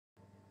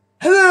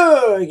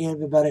Hello again,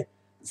 everybody.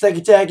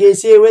 Second Attack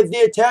is here with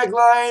the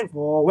Atakline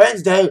for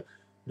Wednesday,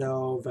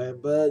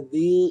 November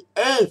the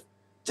 8th,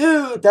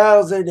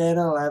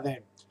 2011.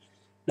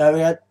 Now we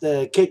got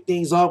to kick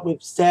things off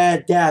with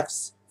sad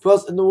deaths.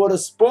 First in the world of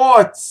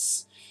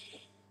sports.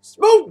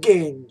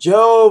 Smoking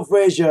Joe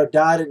Frazier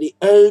died at the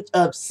age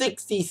of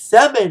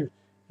 67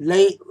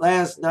 late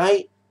last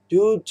night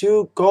due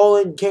to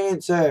colon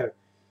cancer.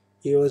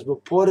 He was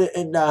reported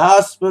in the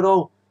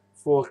hospital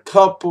for a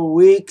couple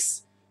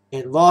weeks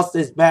and lost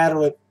his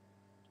battle with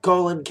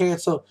colon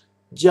cancer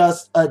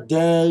just a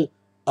day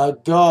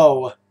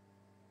ago.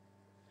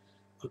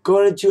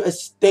 According to a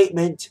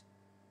statement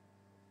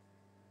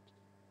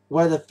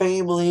where the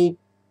family,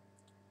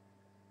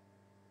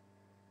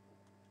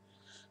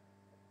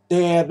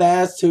 they have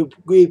asked to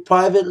grieve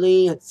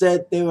privately and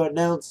said they will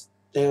announce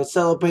their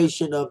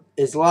celebration of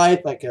his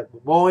life like a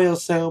memorial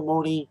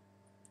ceremony.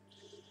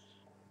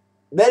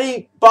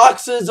 Many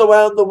boxers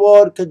around the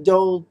world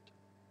condoned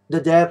the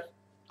death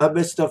of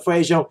Mr.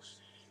 Frazier.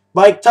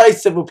 Mike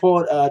Tyson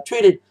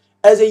tweeted,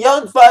 "As a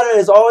young fighter, it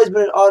has always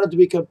been an honor to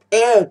be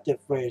compared to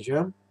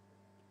Frazier."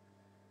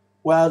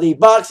 While the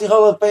Boxing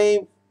Hall of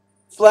Fame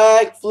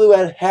flag flew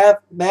at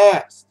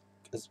half-mast,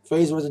 because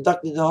Frazier was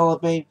inducted into the Hall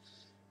of Fame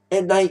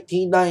in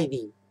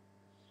 1990.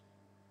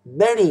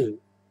 Many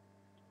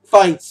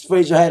fights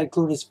Frazier had,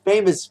 including his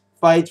famous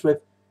fights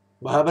with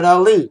Muhammad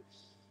Ali.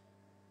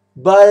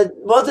 But it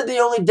wasn't the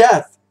only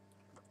death.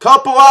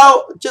 Couple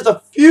out just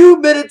a few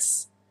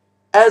minutes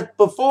as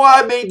before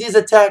I made this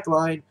attack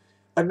line,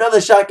 another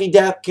shocking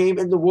death came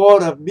in the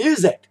world of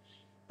music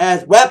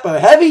as rapper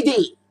Heavy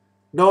D,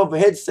 known for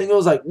hit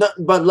singles like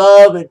Nothing But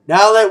Love and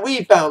Now That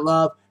We Found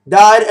Love,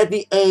 died at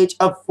the age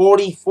of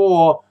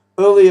 44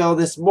 earlier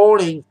this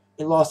morning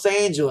in Los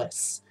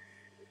Angeles.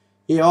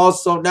 He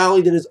also not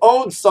only did his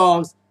own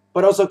songs,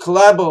 but also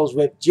collabos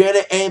with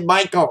Janet and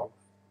Michael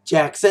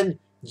Jackson.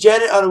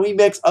 Janet on a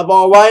remix of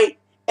All Right,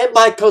 and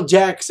Michael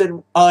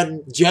Jackson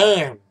on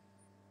Jam.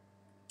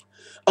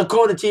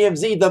 According to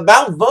TMZ, the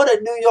Mount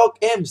Vernon, New York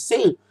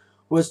MC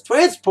was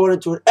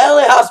transported to an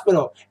LA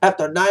hospital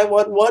after a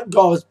 911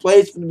 call was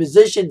placed from the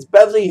musician's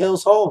Beverly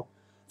Hills home.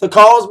 The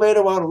call was made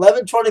around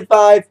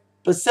 11:25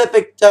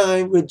 Pacific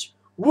time, which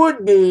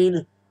would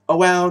mean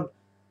around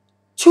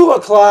 2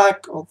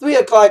 o'clock or 3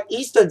 o'clock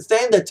Eastern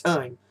Standard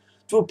Time,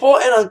 to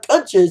report an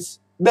unconscious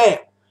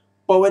male.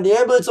 But when the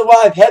ambulance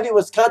arrived, Heavy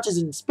was conscious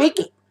and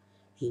speaking.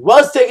 He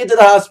was taken to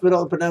the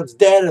hospital and pronounced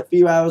dead a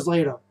few hours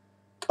later.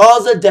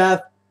 Cause of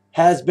death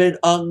has been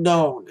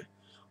unknown.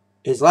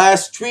 His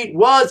last tweet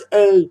was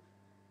a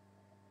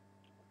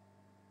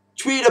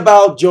tweet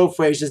about Joe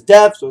Frazier's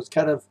death, so it's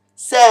kind of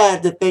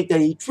sad to think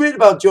that he tweeted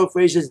about Joe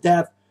Frazier's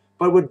death,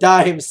 but would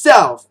die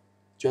himself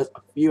just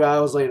a few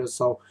hours later.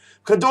 So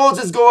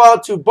condolences go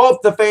out to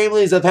both the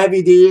families of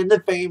Heavy D and the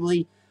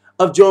family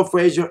of Joe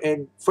Frazier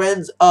and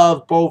friends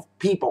of both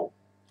people.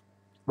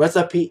 Rest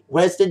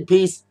in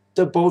peace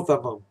to both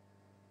of them.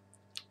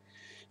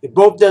 And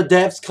both their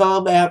deaths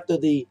come after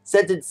the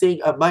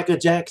sentencing of Michael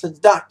Jackson's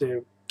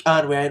doctor,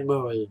 Conrad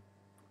Murray.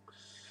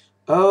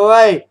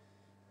 Alright,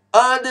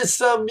 on to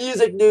some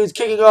music news,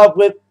 kicking off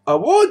with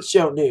award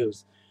show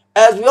news.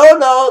 As we all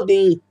know,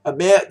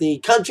 the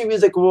Country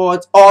Music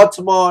Awards are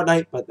tomorrow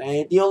night, but they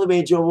ain't the only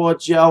major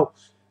award show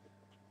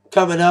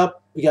coming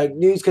up. We got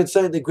news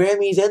concerning the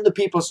Grammys and the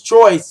People's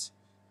Choice.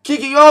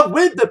 Kicking off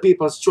with the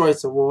People's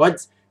Choice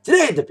Awards.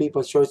 Today, the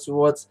People's Choice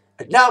Awards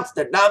announced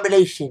the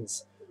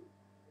nominations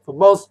for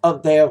most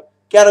of their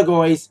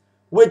categories,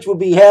 which will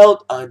be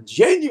held on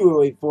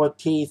January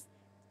 14th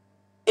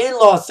in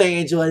Los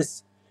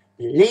Angeles.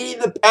 Leading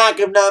the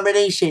pack of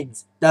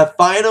nominations, the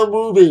final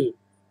movie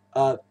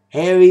of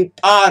Harry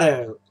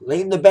Potter,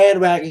 leading the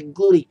bandwagon,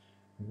 including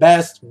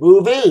Best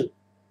Movie,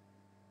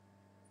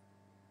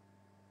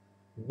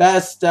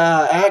 Best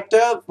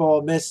Actor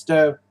for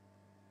Mr.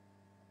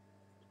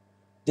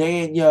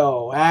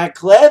 Daniel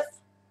Radcliffe.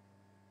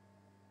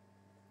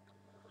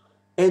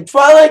 And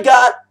Twilight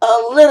got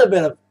a little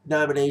bit of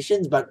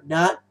nominations, but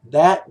not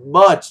that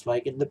much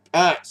like in the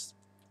past.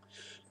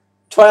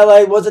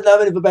 Twilight wasn't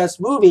nominated for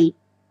Best Movie.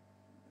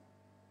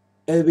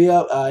 It'll be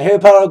Harry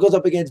Potter goes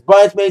up against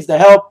Bridesmaids, The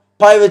Help,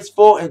 Pirates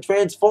 4, and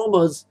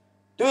Transformers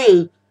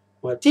 3.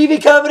 Well,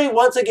 TV comedy,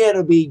 once again,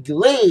 will be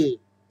Glee,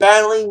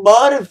 battling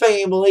Modern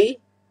Family,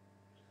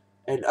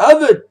 and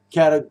other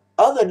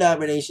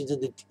nominations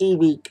in the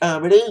TV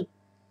comedy.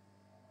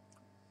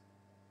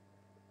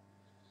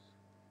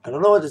 I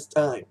don't know at this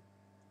time.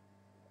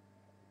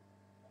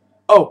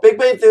 Oh, Big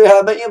Bang Theory,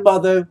 How I Met Your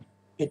Mother,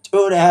 and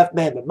 2.5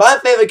 Men. But my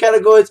favorite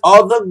categories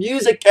are the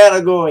music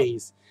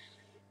categories.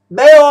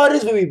 Male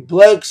artists will be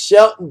Blake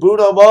Shelton,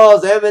 Bruno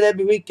Mars, Eminem,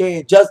 Enrique,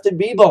 and Justin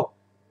Bieber.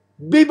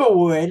 Bieber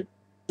will win,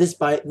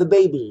 despite the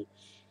baby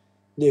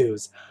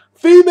news.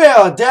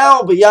 Female,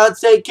 Adele,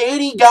 Beyonce,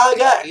 Katy,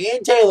 Gaga,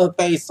 and Taylor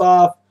face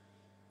off.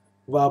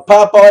 While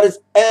pop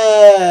artists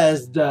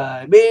as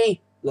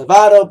Demi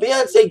Lovato,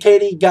 Beyonce,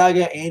 Katy,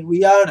 Gaga, and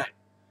Rihanna.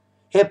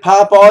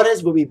 Hip-hop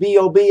artists will be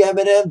B.O.B.,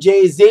 Eminem,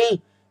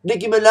 Jay-Z,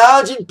 Nicki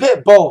Minaj, and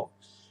Pitbull.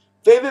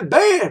 Favorite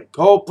band?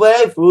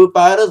 Coldplay, Foo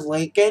Fighters,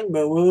 Lincoln,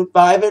 Maroon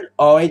 5, and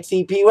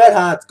OHCP Red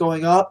Hot's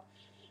going up.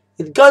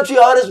 The country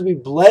artists will be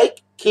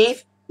Blake,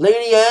 Keith,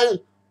 Lady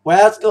A,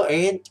 Wasco,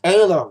 and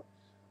Taylor.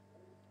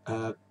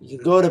 You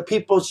can go to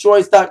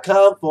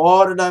peopleschoice.com for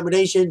all the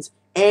nominations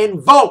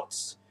and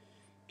votes.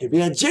 It'll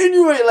be on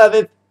January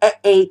 11th at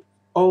 8,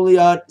 only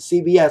on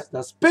CBS.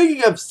 Now,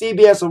 speaking of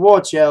CBS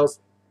award shows,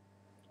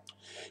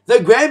 the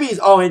Grammys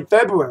are in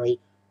February,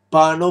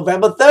 but on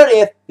November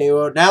 30th, they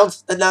will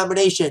announce the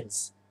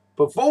nominations.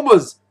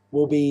 Performers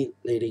will be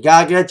Lady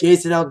Gaga,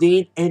 Jason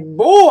Aldean, and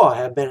more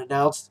have been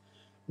announced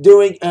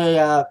during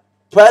a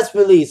press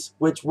release,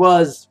 which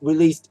was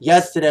released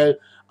yesterday.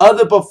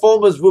 Other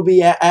performers will be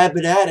have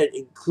been added,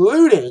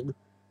 including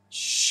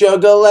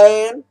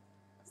Sugarland.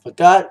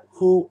 Forgot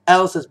who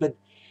else has been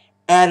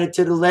added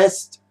to the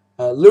list.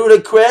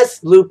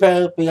 Ludacris,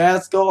 Lupe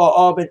Fiasco are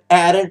all been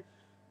added.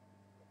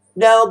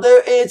 Now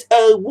there is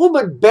a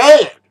woman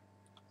band.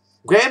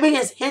 Grammy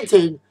is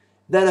hinting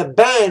that a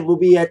band will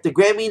be at the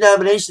Grammy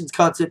nominations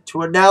concert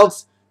to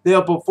announce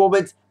their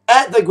performance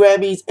at the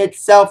Grammys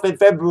itself in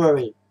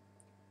February.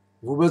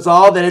 Rumors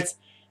are that it's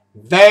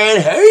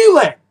Van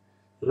Halen.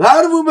 A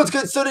lot of rumors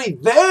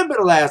concerning them in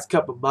the last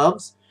couple of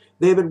months.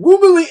 They've been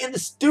rumoredly in the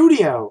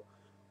studio,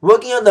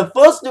 working on the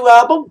first new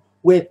album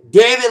with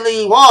David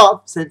Lee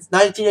Roth since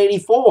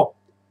 1984.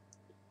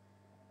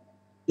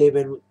 They've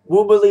been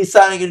rumoredly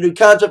signing a new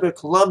contract with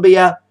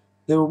Columbia.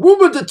 They were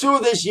rumored to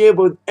tour this year,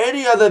 but with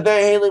any other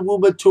Van Halen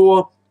rumored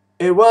tour,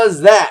 it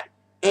was that,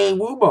 a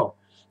rumor.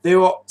 They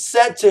were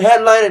set to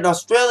headline an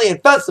Australian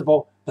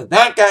festival, but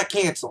that got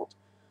cancelled.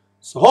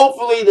 So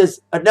hopefully this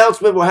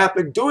announcement will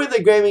happen during the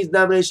Grammys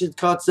nominations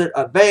concert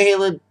of Van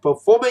Halen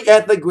performing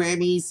at the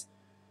Grammys,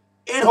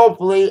 and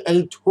hopefully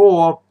a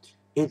tour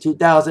in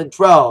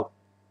 2012.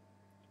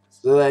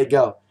 So there you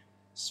go.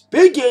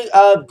 Speaking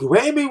of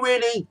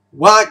Grammy-winning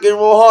Rock and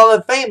Roll Hall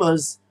of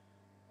Famers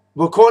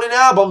recording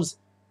albums,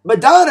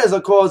 Madonna is,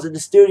 of course, in the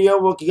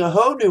studio working on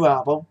her new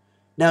album.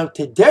 Now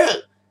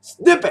today,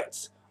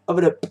 snippets of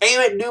an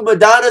apparent new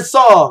Madonna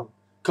song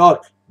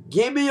called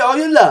Give Me All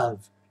Your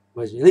Love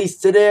was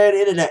released today on the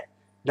internet.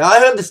 Now I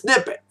heard the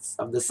snippets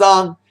of the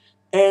song,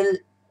 and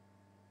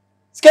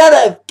it's kind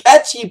of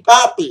catchy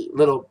poppy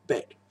little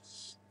bit.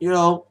 You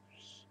know,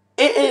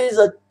 it is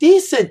a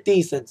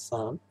decent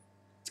song.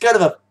 It's kind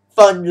of a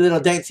fun little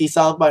dancey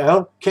song by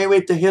her. Can't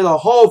wait to hear the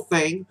whole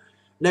thing.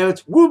 Now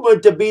it's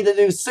rumored to be the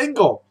new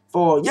single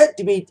for yet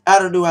to be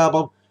out a new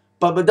album,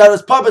 but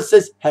Madonna's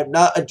publicists have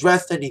not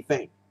addressed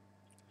anything.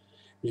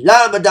 A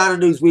lot of Madonna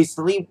news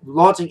recently,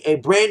 launching a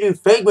brand new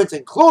fragrance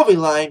and clothing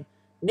line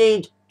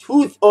named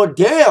Truth or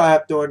Dare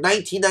after a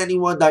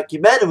 1991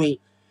 documentary,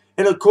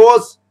 and of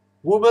course,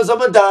 rumors of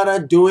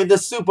Madonna doing the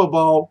Super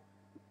Bowl.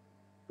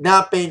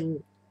 Not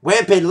been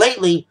rampant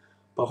lately,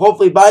 but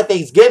hopefully by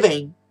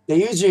Thanksgiving,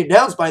 they usually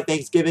announce by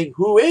Thanksgiving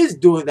who is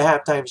doing the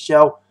halftime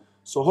show,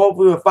 so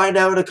hopefully we'll find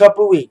out in a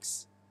couple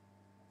weeks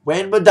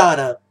when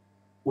Madonna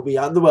will be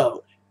on the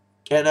road.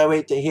 Cannot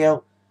wait to hear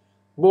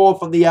more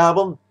from the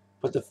album,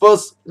 but the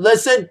first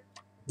listen,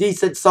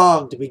 decent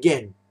song to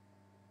begin.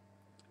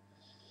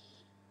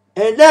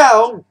 And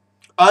now,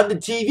 on the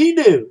TV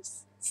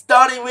news,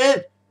 starting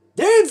with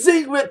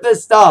Dancing with the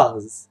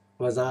Stars.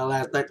 Was on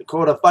last night, the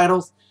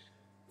quarterfinals.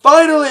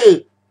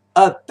 Finally,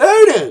 a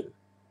 30.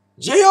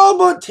 J.R.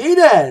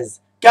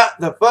 Martinez got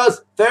the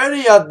first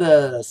 30 of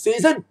the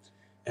season.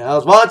 And I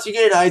was watching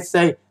it, and I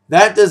say,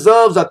 that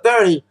deserves a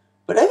 30.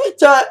 But every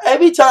time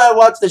I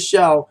watch the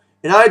show,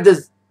 and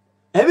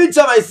every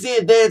time I see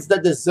a dance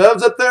that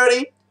deserves a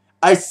 30,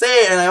 I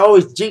say it, and I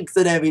always jinx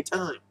it every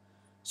time.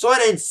 So I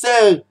didn't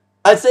say,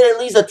 I said at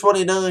least a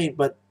 29,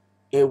 but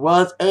it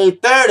was a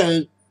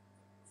 30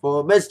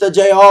 for Mr.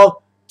 JR.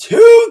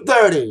 2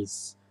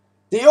 30s.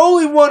 The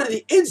only one in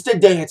the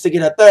instant dance to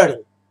get a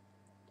 30.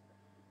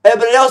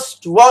 Everybody else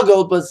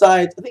struggled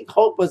besides, I think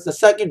Hope was the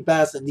second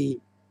best in the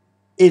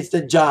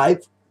instant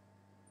jive.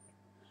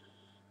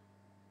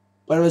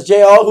 But it was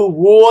JR who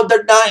won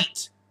the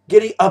night,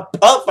 getting a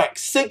perfect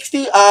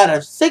 60 out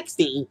of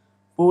 60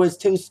 for his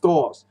 2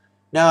 scores.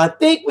 Now I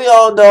think we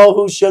all know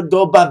who should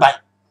go bye-bye.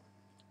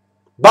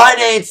 Bye,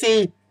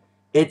 Nancy.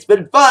 It's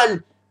been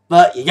fun,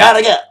 but you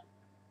gotta go.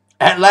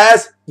 At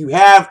last, you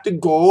have to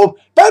go.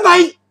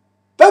 Bye-bye.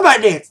 Bye-bye,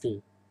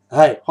 Nancy.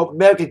 Alright, hope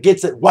America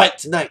gets it right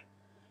tonight.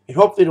 And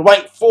hopefully the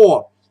right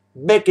 4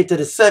 make it to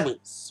the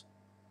semis.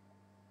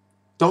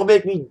 Don't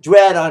make me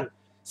dread on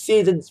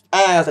seasons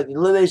past, like the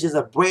eliminations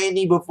of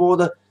Brandy before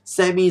the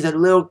semis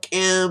and Lil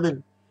Kim.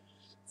 And,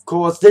 of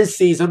course, this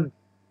season,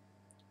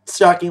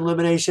 shocking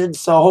elimination.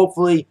 So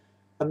hopefully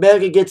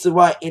America gets it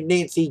right and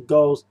Nancy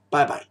goes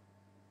bye-bye.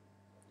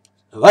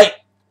 Alright,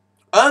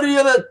 on the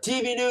other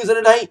TV news of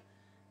the night,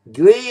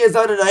 Glee is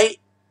on tonight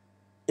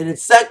in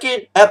its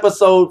second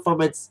episode from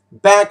its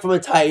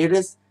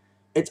hiatus.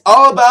 It's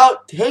all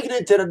about taking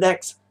it to the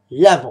next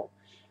level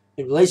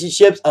in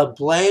relationships of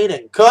Blaine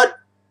and Kurt,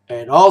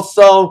 and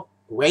also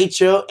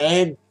Rachel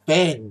and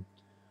Ben.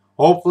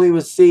 Hopefully we'll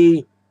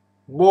see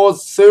more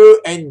Sue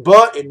and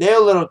Bert in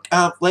their little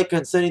conflict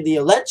concerning the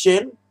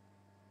election.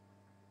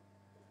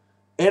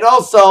 And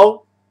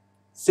also,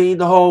 seeing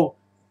the whole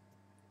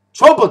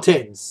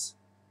Trumpetons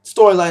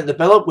storyline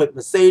develop with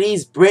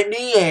Mercedes,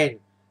 Brittany, and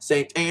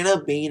St.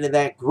 Anna being in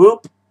that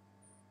group.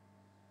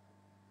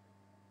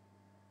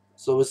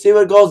 So we'll see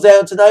what goes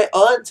down tonight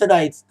on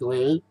tonight's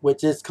Glee,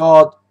 which is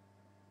called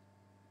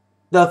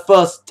The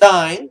First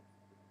Time.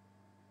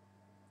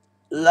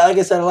 Like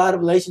I said, a lot of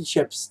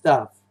relationship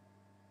stuff.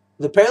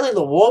 Apparently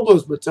the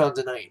Warblers return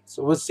tonight,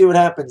 so we'll see what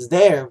happens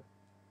there.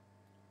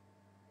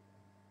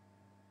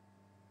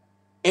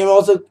 And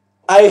also,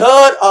 I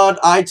heard on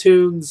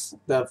iTunes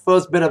the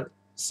first bit of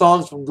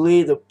songs from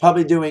Glee. They're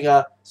probably doing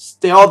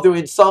they're all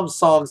doing some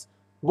songs,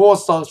 more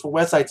songs from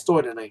West Side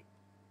Story tonight.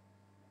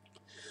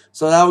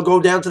 So that will go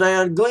down tonight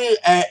on Glee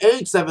at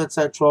 8, 7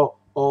 Central,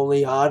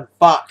 only on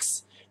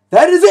Fox.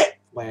 That is it.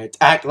 My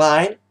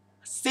Atakline.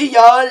 See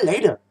y'all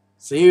later.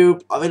 See you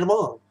probably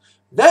tomorrow.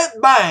 That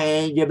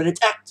man, you've been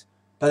attacked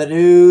by the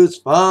news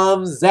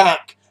from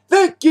Zach.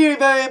 Thank you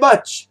very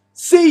much.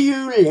 See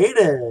you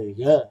later.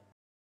 Yeah.